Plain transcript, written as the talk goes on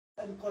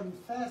and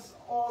confess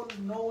all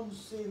known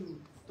sin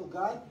to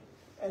God?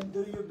 And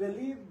do you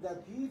believe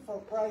that He,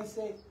 for Christ's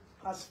sake,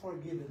 has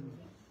forgiven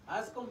you?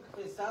 ¿Has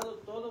confesado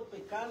todo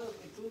pecado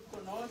que tú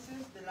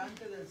conoces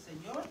delante del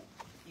Señor?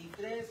 ¿Y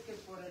crees que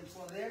por el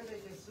poder de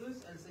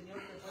Jesús el Señor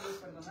te puede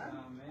perdonar?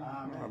 Amen.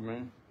 Amen.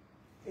 Amen.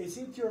 Is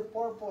it your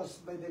purpose,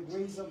 by the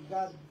grace of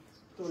God,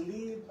 to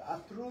live a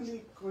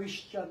truly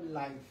Christian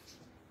life?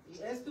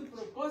 ¿Y es tu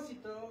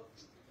propósito,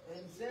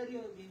 en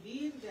serio,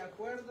 vivir de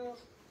acuerdo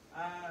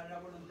a la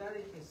voluntad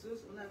de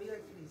Jesús, una vida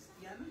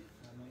cristiana?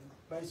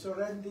 By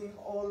surrendering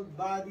all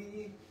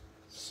body,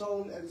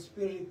 soul, and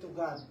spirit to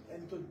God,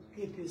 and to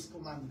keep His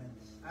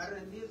commandments. A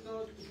rendir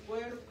todo tu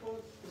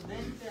cuerpo, tu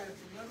mente al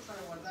Señor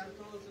para guardar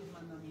todos sus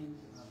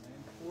mandamientos.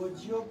 Would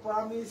you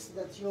promise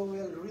that you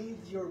will read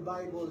your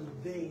Bible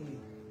daily?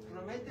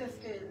 ¿Prometes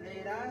que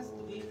leerás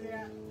tu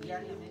Biblia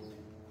diariamente?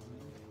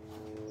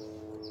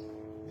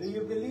 Do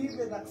you believe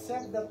and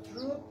accept the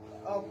truth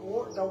of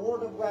the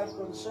Word of God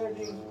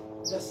concerning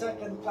the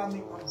second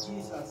coming of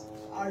Jesus?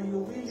 Are you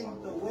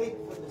willing to wait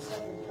for the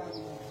second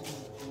coming of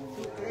Jesus?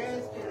 ¿Tú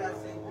crees que la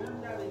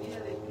segunda venida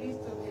de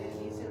Cristo que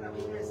dice la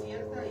Biblia es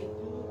cierta y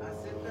tú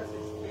aceptas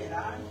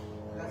esperar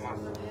la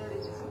segunda venida de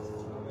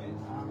Jesús?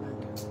 Amen.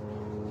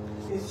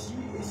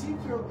 Is it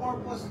your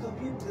purpose to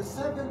keep the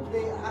seventh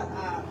day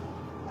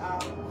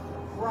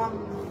from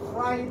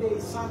Friday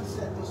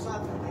sunset to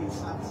Saturday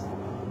sunset?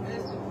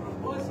 Es tu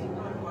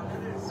propósito al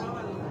poner el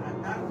sábado de la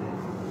tarde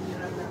y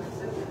el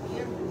atardecer del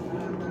viernes al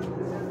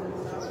atardecer del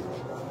sábado.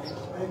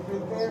 And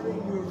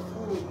preparing your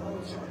food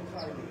also on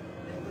Friday.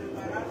 De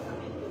preparar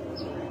también tu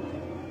comida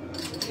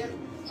el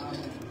viernes.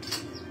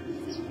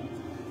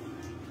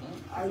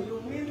 Are you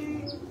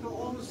willing to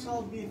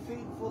also be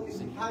faithful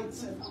in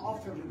tithes and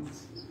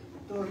offerings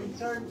to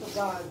return to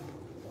God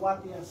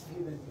what He has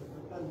given you,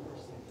 the 10%?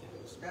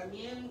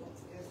 También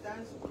está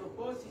en su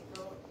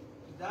propósito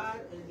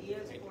dar el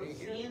 10%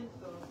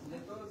 de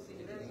todos los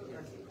ingresos,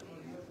 así como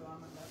Dios lo va a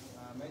mandar.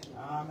 Amen.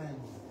 Amen.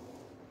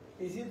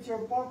 Is it your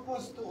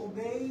purpose to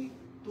obey,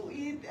 to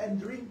eat and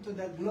drink to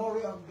the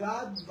glory of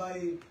God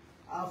by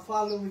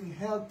following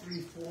health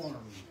reform?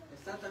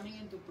 Está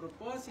también en tu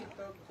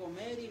propósito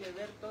comer y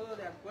beber todo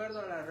de acuerdo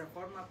a la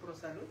reforma pro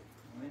salud.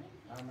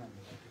 Amen.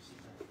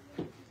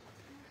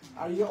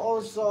 Are you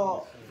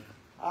also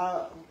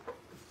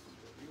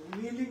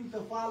willing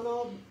to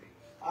follow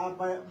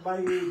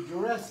by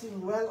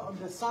dressing well on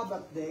the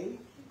Sabbath day?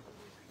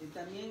 Y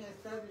también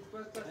estás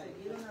dispuesto a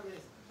seguir una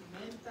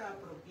vestimenta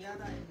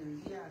apropiada en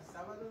el día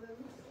sábado de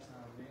Dios.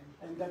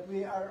 And that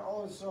we are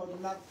also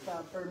not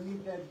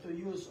permitted to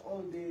use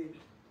all the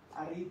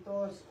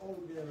aritos, all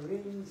the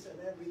rings and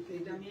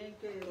everything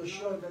to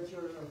show that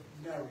you're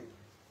married.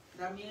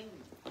 También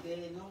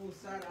de no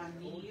usar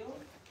anillo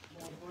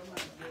como forma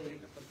de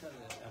que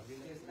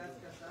estás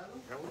casado.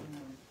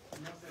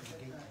 No se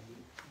acepta ahí.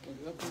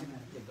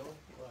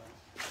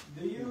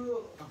 Do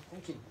you,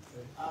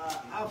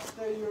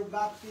 after your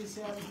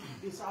baptism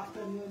this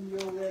afternoon,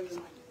 you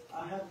will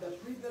have the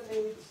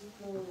privilege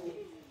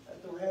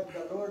to have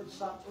the Lord's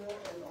Supper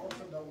and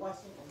also the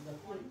washing of the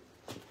feet?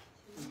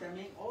 Y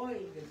también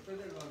hoy, después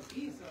del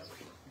bautizo,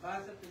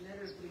 vas a tener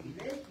el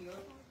privilegio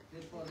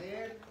de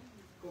poder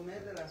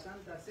comer de la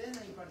Santa Cena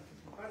y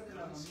participar del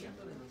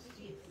lavamiento de los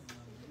pies.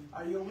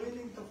 Are you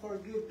willing to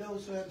forgive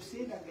those who have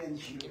sinned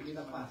against you in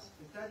the past?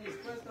 ¿Estás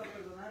dispuesto a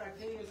perdonar a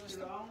aquellos que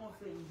lo han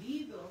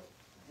ofendido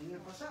en el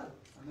pasado?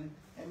 Amen.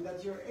 And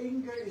that your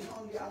anger is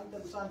only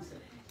until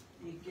sunset.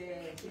 Y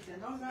que si se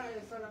enoja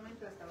es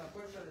solamente hasta la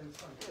puerta del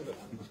sol.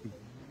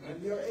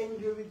 When you're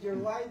angry with your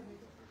wife,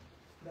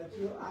 that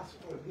you ask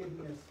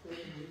forgiveness to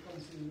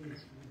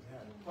reconciliation with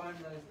her.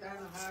 Cuando está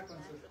enojada con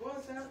su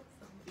esposa,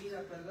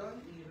 pida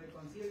perdón y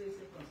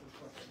reconcíliese con su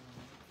esposa.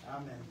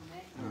 Amen.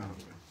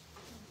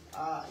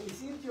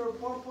 Is it your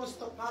purpose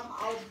to come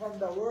out from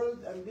the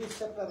world and be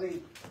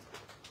separate?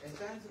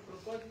 Está en su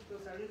propósito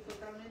salir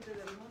totalmente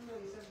del mundo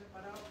y ser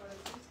separado para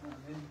Cristo.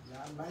 Amen.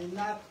 By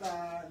not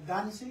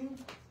dancing,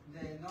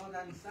 De no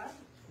danzar,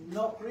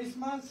 no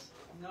Christmas,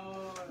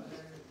 no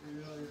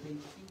lo del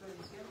 25 de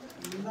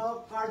diciembre,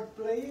 no card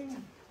playing,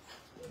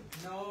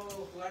 no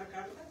jugar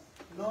cartas,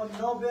 no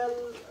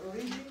novel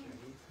reading,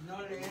 no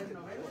leer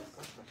novelas,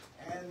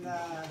 and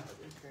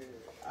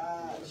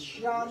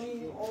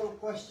shunning all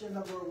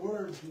questionable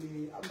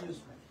worldly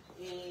amusement.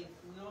 y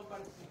no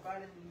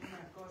participar en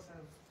ninguna cosa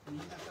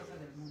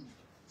del mundo.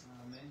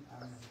 Amen.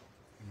 Amen.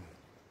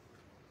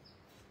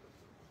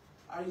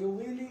 Are you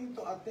willing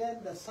to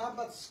attend the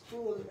Sabbath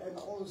school and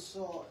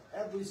also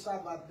every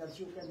Sabbath that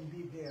you can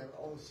be there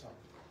also?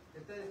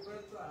 ¿Está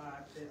dispuesto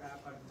a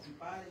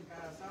participar en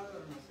cada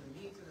sábado en los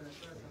servicios de la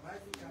escuela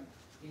sabática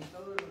y en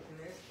todo lo que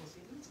le es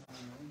posible?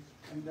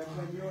 And that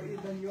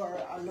when you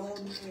are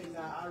alone in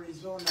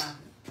Arizona,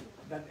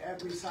 that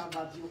every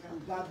Sabbath you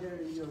can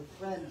gather your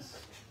friends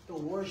to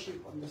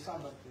worship on the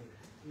Sabbath day.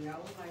 Y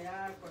aún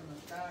allá, cuando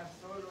está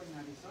solo en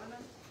Arizona,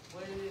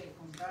 puede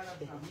juntar a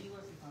sus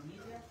amigos y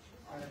familia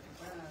para que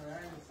puedan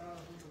adorar el sábado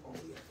junto con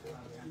usted.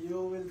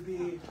 You will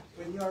be,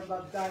 when you are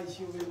baptized,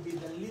 you will be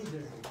the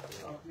leader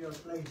of your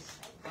place.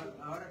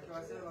 Ahora que vas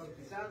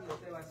bautizado y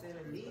usted va a ser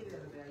el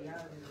líder de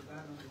allá del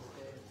lugar donde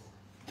usted es.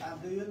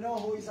 Do you know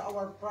who is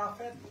our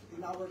prophet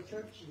in our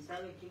church? ¿Y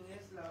sabe quién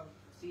es la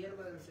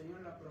sierva del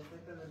Señor, la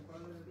profeta del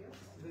pueblo de Dios?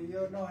 Do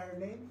you know her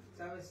name?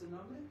 ¿Sabe su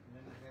nombre?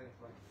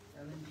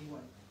 Ellen G.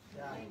 White.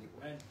 Yeah.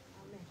 Amen.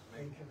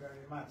 Thank you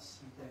very much.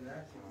 Muchas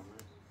gracias.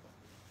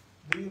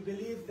 Do you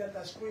believe that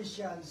as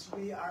Christians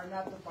we are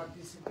not to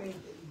participate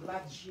in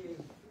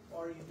bloodshed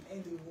or in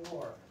any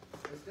war?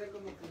 Usted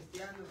como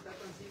cristiano está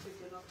consciente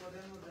que no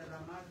podemos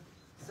derramar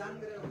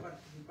sangre o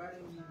participar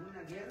en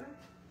ninguna guerra.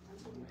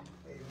 Amen.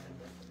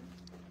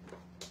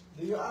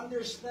 Do you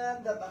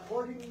understand that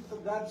according to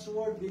God's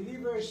word,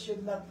 believers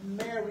should not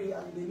marry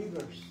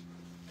unbelievers?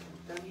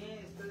 También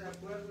estoy de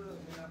acuerdo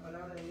en la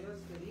palabra de Dios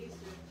que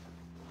dice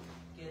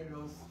que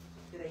los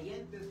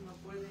creyentes no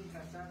pueden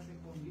casarse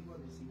con vivos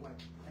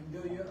desiguales. And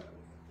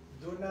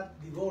do not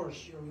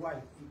divorce your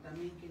wife. Y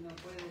también que no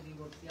puede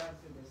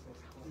divorciarse de su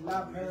esposa.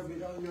 Love her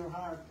with all your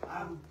heart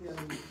until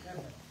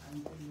heaven,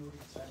 until you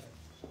reach heaven.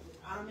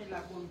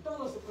 Ámela con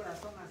todo su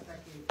corazón hasta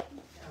que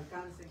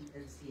alcancen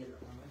el cielo.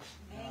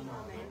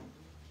 Amen.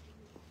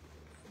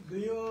 Do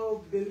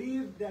you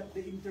believe that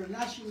the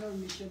International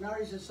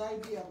Missionary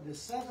Society of the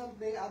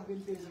Seventh-day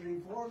Adventist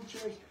Reformed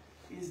Church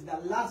is the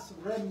last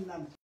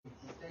remnant?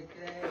 ¿Usted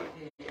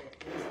cree que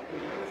esta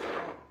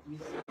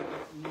iglesia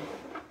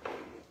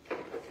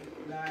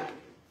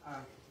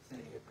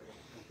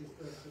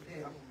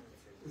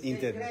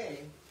 ¿Usted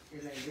cree que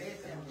la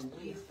iglesia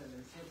adventista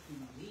del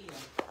séptimo día,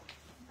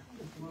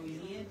 el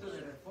movimiento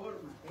de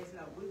reforma, es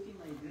la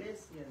última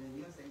iglesia de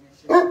Dios en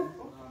este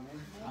tiempo?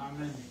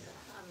 Amen.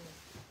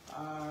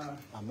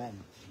 Amen.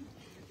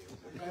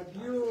 Have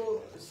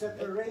you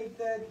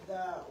separated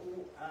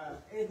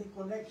any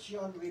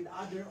connection with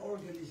other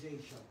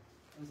organizations?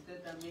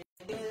 Usted también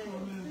quiere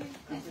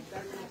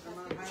aceptar que nuestro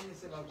hermano Jaime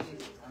se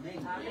bautice.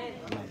 Amén. Amén.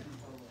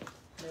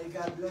 May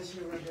God bless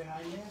you, Brother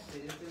Jaime, Que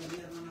Dios te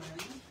bendiga, hermano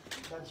Jaime.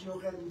 that you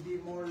can be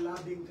more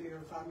loving to your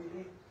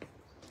family,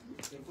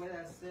 Que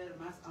pueda ser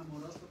más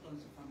amoroso con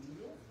su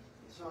familia.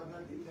 so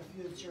that in the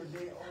future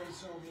they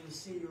also will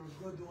see your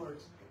good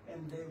works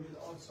and they will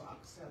also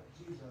accept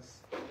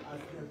Jesus as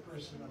their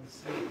personal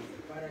Savior.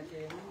 Para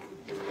que en un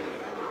futuro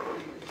con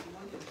el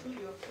testimonio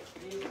suyo,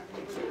 ellos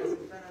también puedan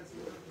aceptar al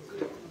Señor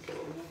Jesús como su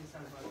Señor y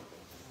Salvador.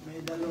 May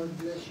the Lord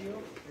bless you,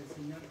 El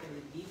Señor te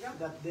bendiga.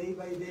 that day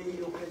by day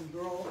you can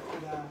grow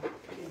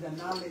in the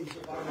knowledge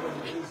of our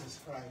Lord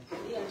Jesus Christ. Que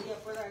día a día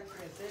pueda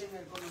crecer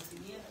en el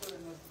conocimiento de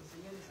nuestro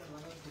Señor y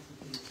Salvador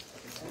Jesucristo.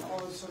 And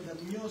also the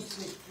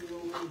music, you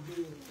will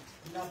be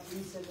not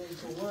listening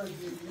to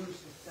worldly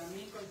music.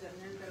 También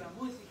concerniente a la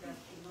música,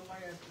 que no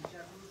vaya a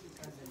escuchar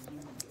música del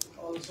mundo.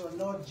 Also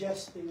no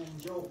jesting and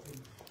joking.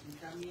 Y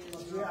también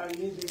But we are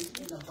living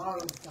in a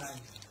borrowed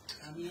time.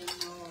 también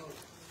no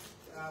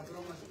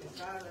bromas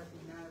pesadas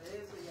ni nada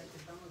de eso, ya que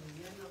estamos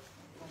viviendo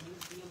con un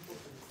tiempo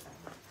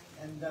prestado.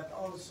 And that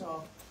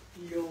also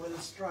you will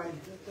strive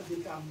to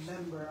become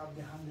member of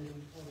the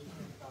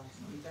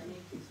 144,000. Y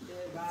también que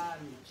usted va a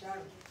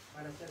luchar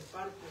para ser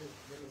parte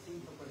de los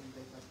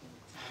 144.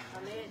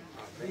 Amén.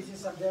 This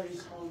is a very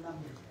small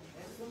number,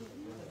 Es un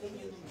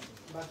pequeño número,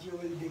 but you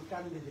will be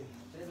candidate.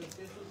 pero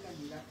usted es un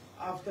candidato.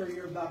 After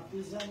your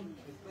baptism,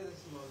 Después de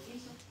su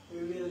bautizo,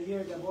 we will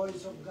hear the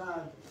voice of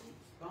God.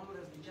 vamos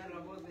a escuchar la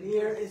voz de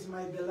Here Dios. is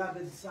my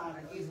beloved son.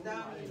 Aquí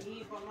está mi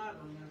hijo amado,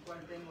 en el cual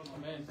tengo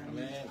confianza.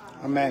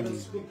 He Amen. will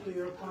speak to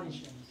your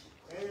conscience.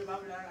 Él va a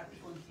hablar a tu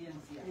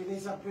conciencia. It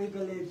is a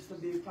privilege to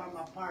become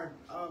a part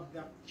of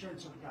the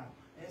Church of God.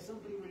 Es un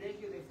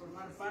privilegio de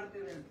formar parte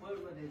del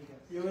pueblo de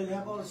Dios. You will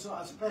have also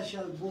a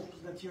special book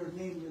that your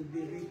name will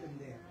be written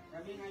there.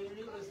 También hay un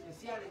libro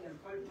especial en el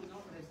cual tu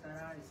nombre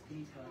estará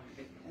escrito.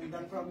 And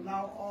that from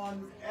now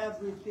on,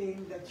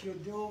 everything that you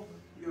do,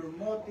 your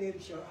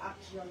motives, your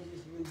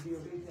actions will be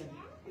written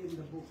in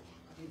the book.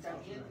 Y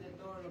también de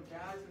todo lo que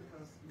haces,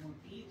 los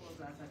motivos,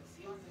 las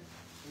acciones,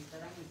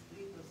 estarán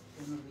escritos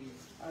en los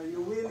libros. Are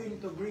you willing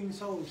to bring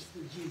souls to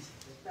Jesus?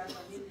 Está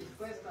también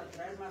dispuesto a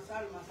traer más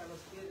almas a los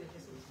pies de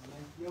Jesús.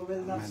 You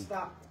will not Amen.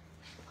 stop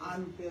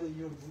until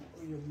you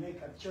make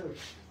a church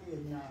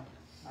in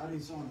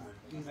Arizona.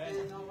 Y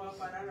usted no va a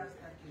parar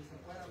hasta que se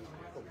pueda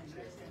formar una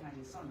iglesia en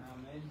Arizona.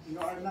 You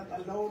are not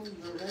alone,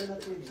 your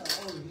relatives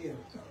are all here.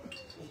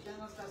 Usted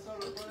no está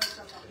solo, toda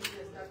esta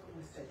familia está con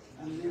usted.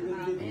 And we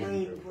will be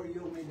praying for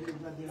you, my dear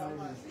brother. Y vamos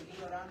a Jaime. seguir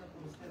orando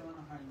por usted,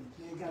 hermano Jaime.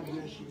 May God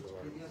bless you.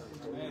 Que Dios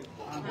te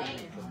bendiga.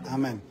 Amen.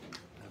 Amen.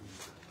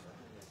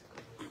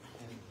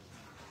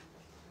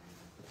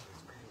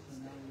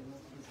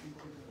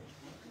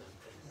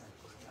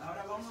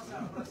 Ahora vamos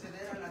a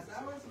proceder a las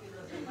aguas y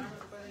los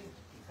hermanos pueden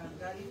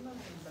cantar himnos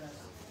mientras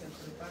se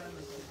preparan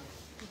los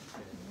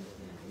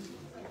hermanos.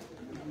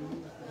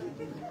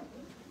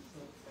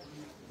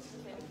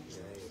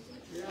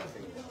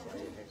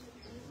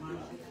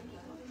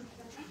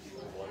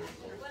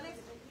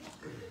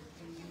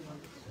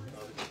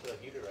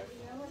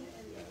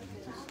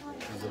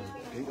 Is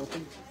the gate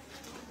open?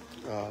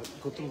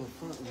 Go through the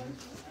front, man.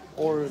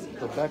 Or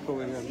the back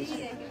over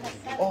here.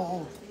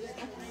 Oh,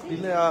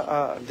 dile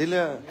a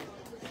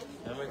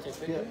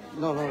Yeah,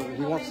 no,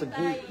 he wants the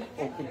gate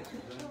open.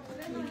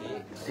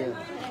 Yeah.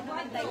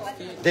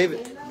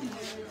 David.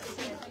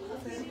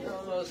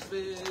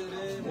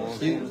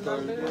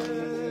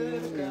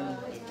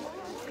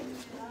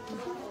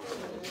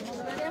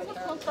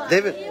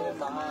 David,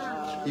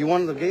 you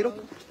want the gate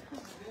open?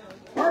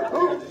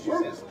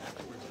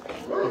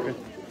 Okay.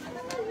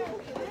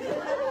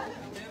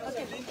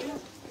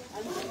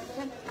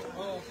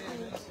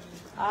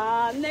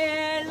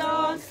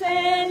 Anhelo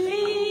ser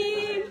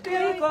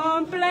limpio y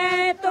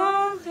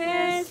completo,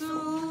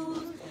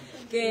 Jesús,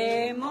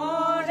 que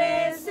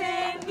mores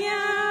en mi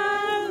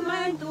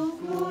alma en tu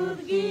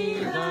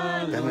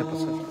purgatorio. Déjame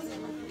pasar.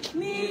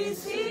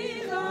 Mis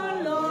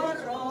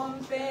ídolos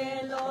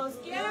rompe los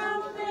que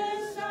han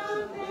pesado.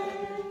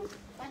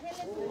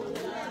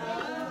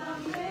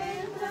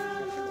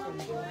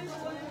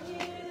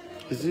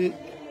 Is it?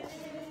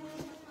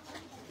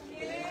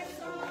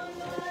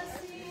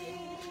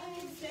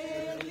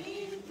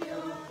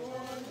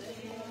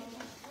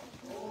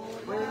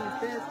 Pueden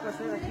ustedes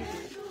pasar aquí.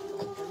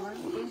 Hermano,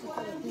 pueden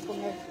pasar aquí con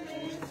él.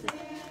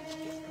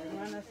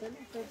 Hermana,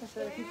 pueden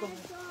pasar aquí con él.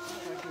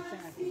 Para que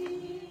estén aquí.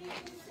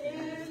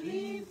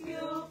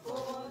 Limpio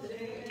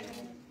podré,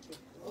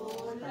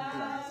 oh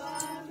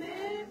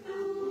lávame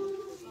tú,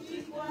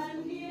 y cual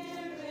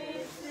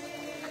nieve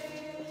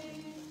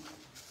seré.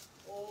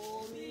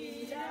 Oh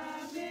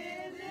mírame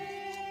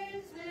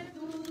desde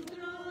tu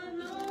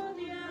trono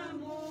de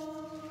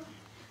amor,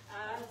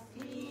 haz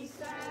mi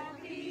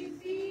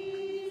sacrificio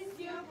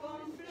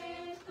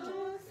completo,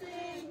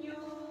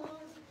 Señor.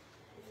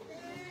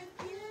 Te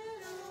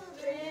quiero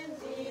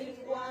rendir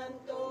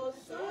cuanto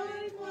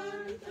soy,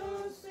 cuanto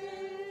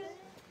sé,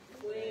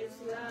 pues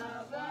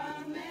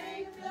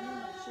lávame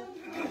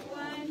blanco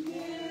cual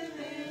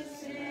nieve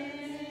sé,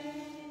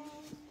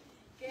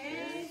 que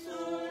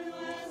solo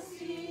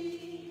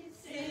así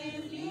se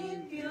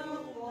limpio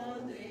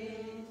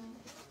podré.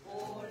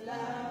 Oh,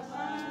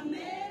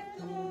 lávame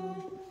tú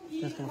y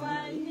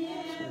cual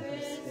nieve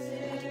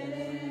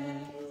seré,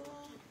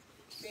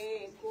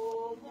 que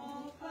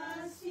como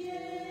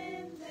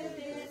paciente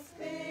te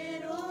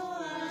espero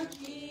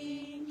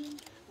aquí,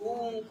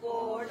 un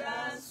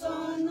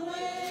corazón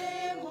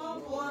nuevo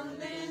por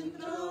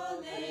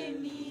dentro de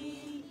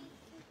mí.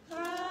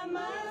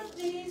 Jamás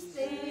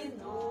diste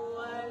no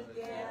al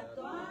que a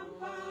tu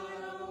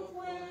amparo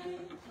fue,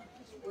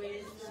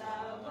 pues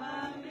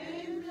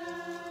lávame en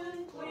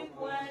blanco y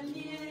cual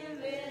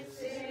nieve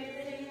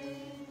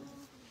seré,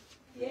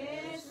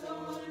 que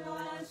solo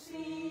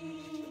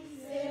así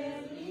se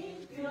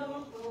limpio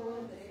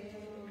podré.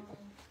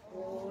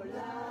 Oh,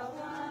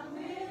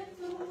 lávame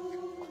tú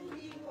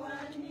y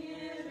cual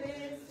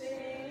nieve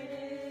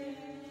seré.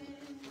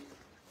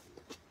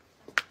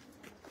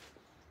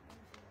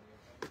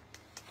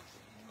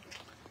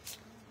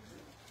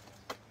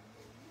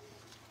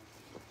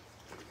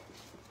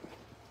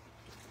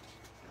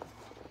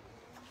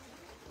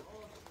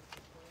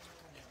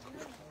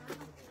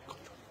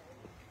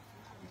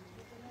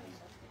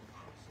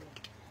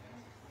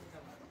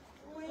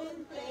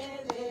 Fuente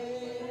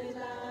de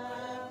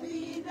la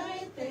vida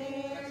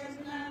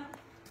eterna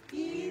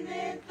y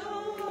de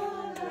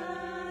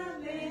toda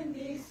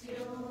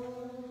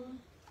bendición,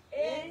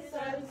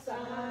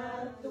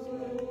 exalzar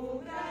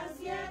tu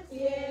gracia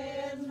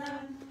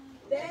tierna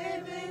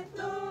debe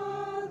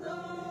todo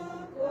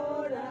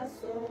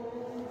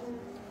corazón.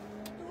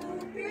 Tu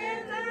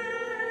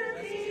piedad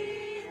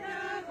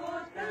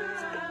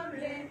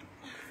inagotable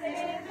se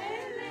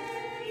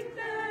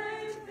deleita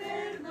en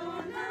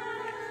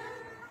perdonar.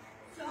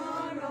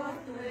 Solo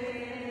tú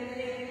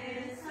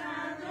eres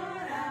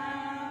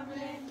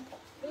adorable,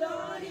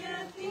 gloria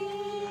a ti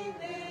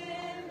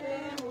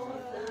debemos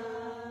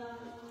dar.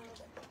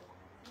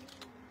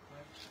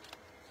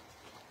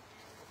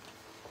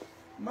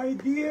 My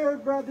dear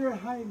brother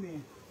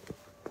Jaime,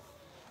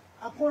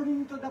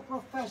 according to the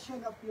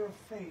profession of your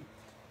faith,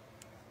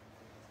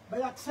 by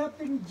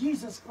accepting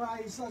Jesus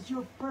Christ as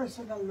your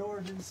personal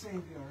Lord and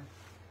Savior,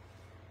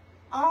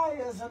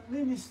 I, as a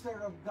minister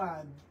of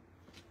God,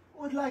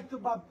 would like to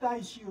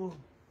baptize you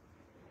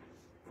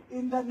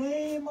in the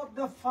name of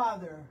the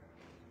Father,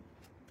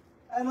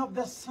 and of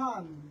the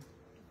Son,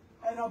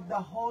 and of the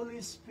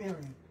Holy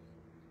Spirit.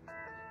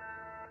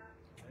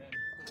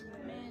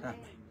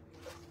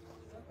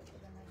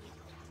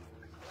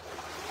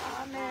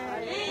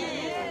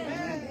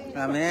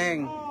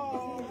 Amén.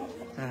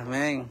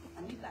 Amén.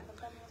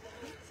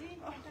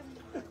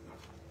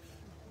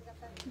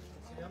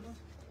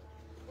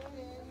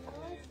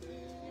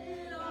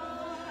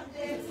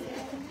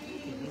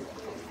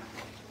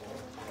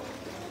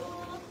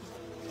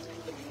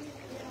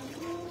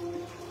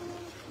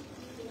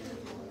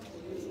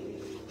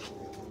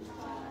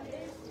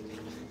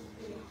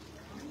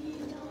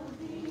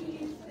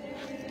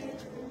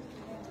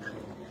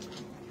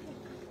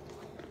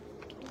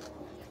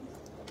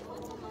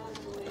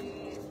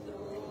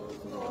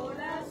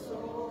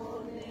 Corazón.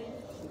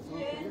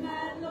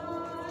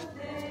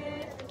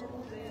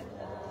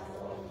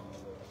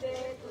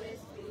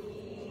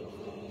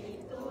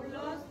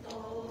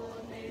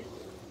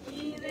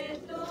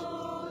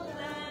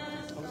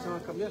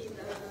 cambiar.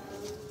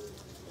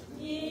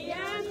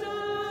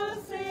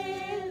 Guíanos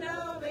en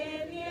la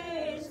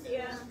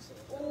obediencia,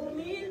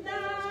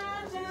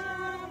 humildad,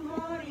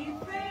 amor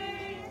y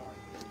fe.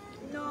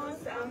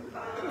 Nos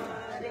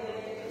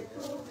ampare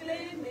tu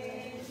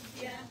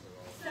clemencia,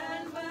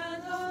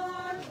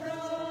 Salvador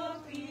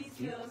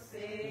propicio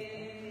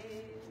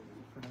sé.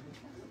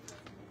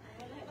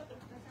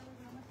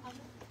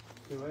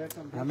 Que vaya a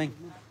cambiar. Amén.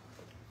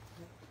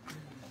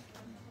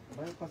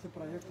 Vaya, pase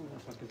por allá como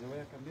para que se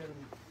vaya a cambiar.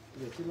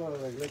 Y así lo de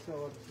la iglesia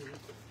ahora.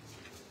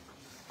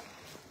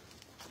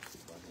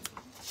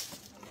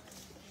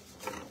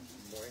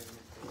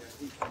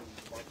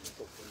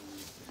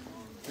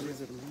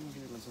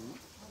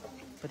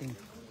 Primo.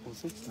 Pues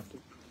sí,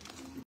 aquí.